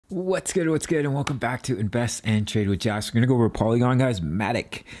What's good, and welcome back to Invest and Trade with Jax. We're going to go over Polygon, guys.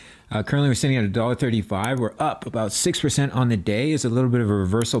 Matic. Currently, we're sitting at $1.35. We're up about 6% on the day. It's a little bit of a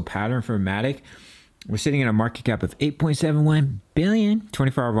reversal pattern for Matic. We're sitting at a market cap of 8.71 billion.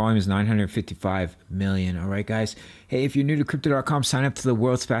 24-hour volume is 955 million. All right, guys. Hey, if you're new to Crypto.com, sign up to the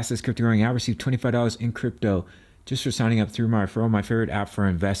world's fastest crypto growing app. Receive $25 in crypto just for signing up through my referral, my favorite app for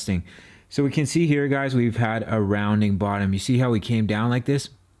investing. So we can see here, guys, we've had a rounding bottom. You see how we came down like this?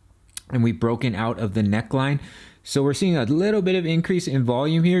 And we've broken out of the neckline. So we're seeing a little bit of increase in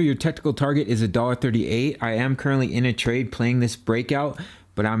volume here. Your technical target is $1.38. I am currently in a trade playing this breakout,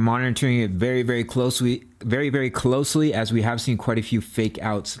 but I'm monitoring it very closely, very closely, as we have seen quite a few fake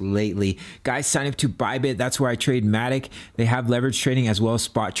outs lately. Guys, sign up to Bybit. That's where I trade Matic. They have leverage trading as well as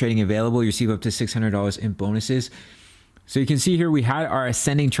spot trading available. You receive up to $600 in bonuses. So you can see here we had our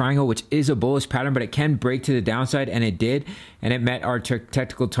ascending triangle, which is a bullish pattern, but it can break to the downside, and it did, and it met our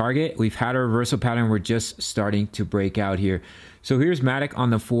technical target. We've had a reversal pattern. We're just starting to break out here. So here's Matic on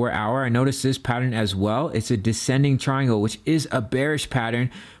the 4-hour. I noticed this pattern as well. It's a descending triangle, which is a bearish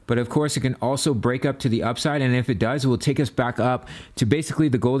pattern, but of course it can also break up to the upside, and if it does, it will take us back up to basically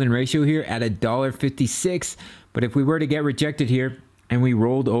the golden ratio here at $1.56. But if we were to get rejected here and we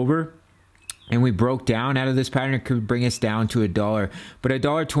rolled over and we broke down out of this pattern, it could bring us down to $1. But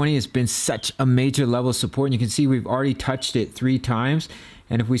 $1.20 has been such a major level of support, and you can see we've already touched it 3 times.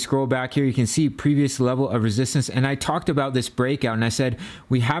 And if we scroll back here, you can see previous level of resistance. And I talked about this breakout, and I said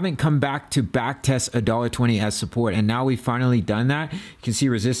we haven't come back to back test $1.20 as support, and now we've finally done that. You can see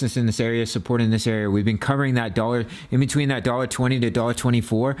resistance in this area, support in this area. We've been covering that dollar in between that $1.20 to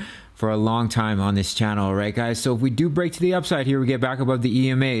 $1.24 for a long time on this channel. All right, guys, so if we do break to the upside here, we get back above the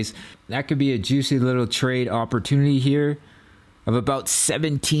EMAs, that could be a juicy little trade opportunity here of about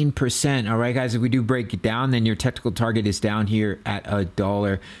 17%. All right, guys, if we do break it down, then your technical target is down here at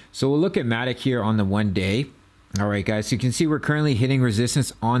 $1. So we'll look at Matic here on the 1 day. All right, guys, so you can see we're currently hitting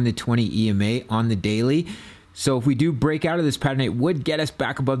resistance on the 20 EMA on the daily. So if we do break out of this pattern, it would get us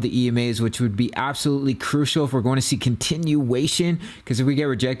back above the EMAs, which would be absolutely crucial if we're going to see continuation. Because if we get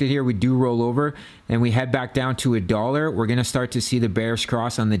rejected here, we do roll over and we head back down to $1. We're going to start to see the bearish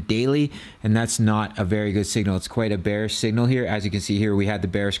cross on the daily, and that's not a very good signal. It's quite a bearish signal here. As you can see here, we had the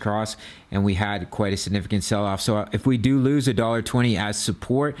bearish cross and we had quite a significant sell-off. So if we do lose $1.20 as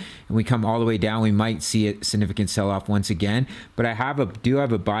support and we come all the way down, we might see a significant sell-off once again. But I do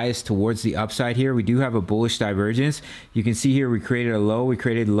have a bias towards the upside here. We do have a bullish divergence. You can see here we created a low, we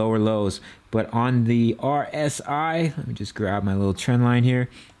created lower lows. But on the RSI, let me just grab my little trend line here.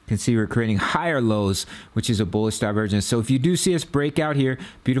 You can see we're creating higher lows, which is a bullish divergence. So if you do see us break out here,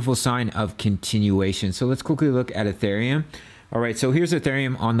 beautiful sign of continuation. So let's quickly look at Ethereum. All right, so here's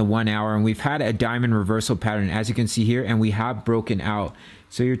Ethereum on the 1 hour, and we've had a diamond reversal pattern, as you can see here, and we have broken out.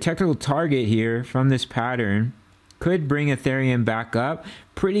 So your technical target here from this pattern could bring Ethereum back up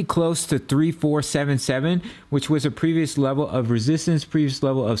pretty close to 3477, which was a previous level of resistance, previous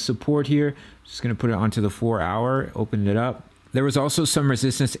level of support here. Just going to put it onto the 4-hour, open it up. There was also some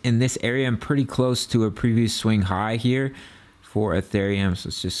resistance in this area and pretty close to a previous swing high here for Ethereum. So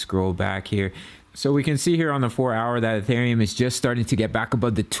let's just scroll back here. So we can see here on the 4-hour that Ethereum is just starting to get back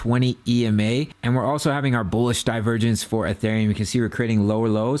above the 20 EMA. And we're also having our bullish divergence for Ethereum. You can see we're creating lower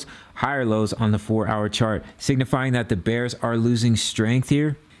lows, higher lows on the 4-hour chart, signifying that the bears are losing strength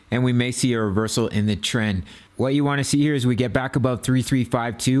here. And we may see a reversal in the trend. What you want to see here is we get back above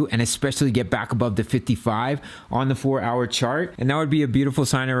 3352 and especially get back above the 55 on the 4-hour chart. And that would be a beautiful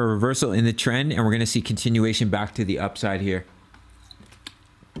sign of a reversal in the trend. And we're going to see continuation back to the upside here.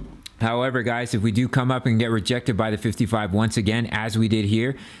 However, guys, if we do come up and get rejected by the 55 once again, as we did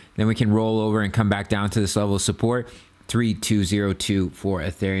here, then we can roll over and come back down to this level of support, 3202 for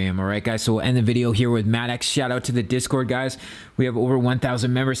Ethereum. All right, guys, so we'll end the video here with Matic. Shout out to the Discord, guys. We have over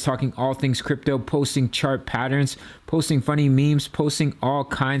 1,000 members talking all things crypto, posting chart patterns, posting funny memes, posting all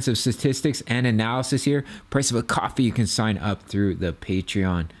kinds of statistics and analysis here. Price of a coffee, you can sign up through the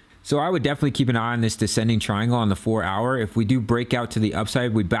Patreon. So I would definitely keep an eye on this descending triangle on the 4-hour. If we do break out to the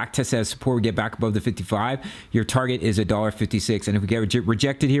upside, we back test as support, we get back above the 55. Your target is $1.56. And if we get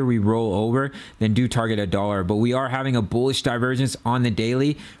rejected here, we roll over, then do target $1. But we are having a bullish divergence on the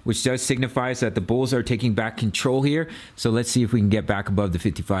daily, which does signify that the bulls are taking back control here. So let's see if we can get back above the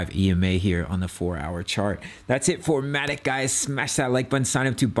 55 EMA here on the 4-hour chart. That's it for Matic, guys. Smash that like button, sign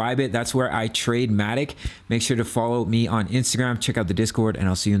up to Bybit. That's where I trade Matic. Make sure to follow me on Instagram, check out the Discord, and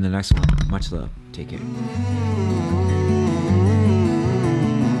I'll see you in the next one. Much love. Take care.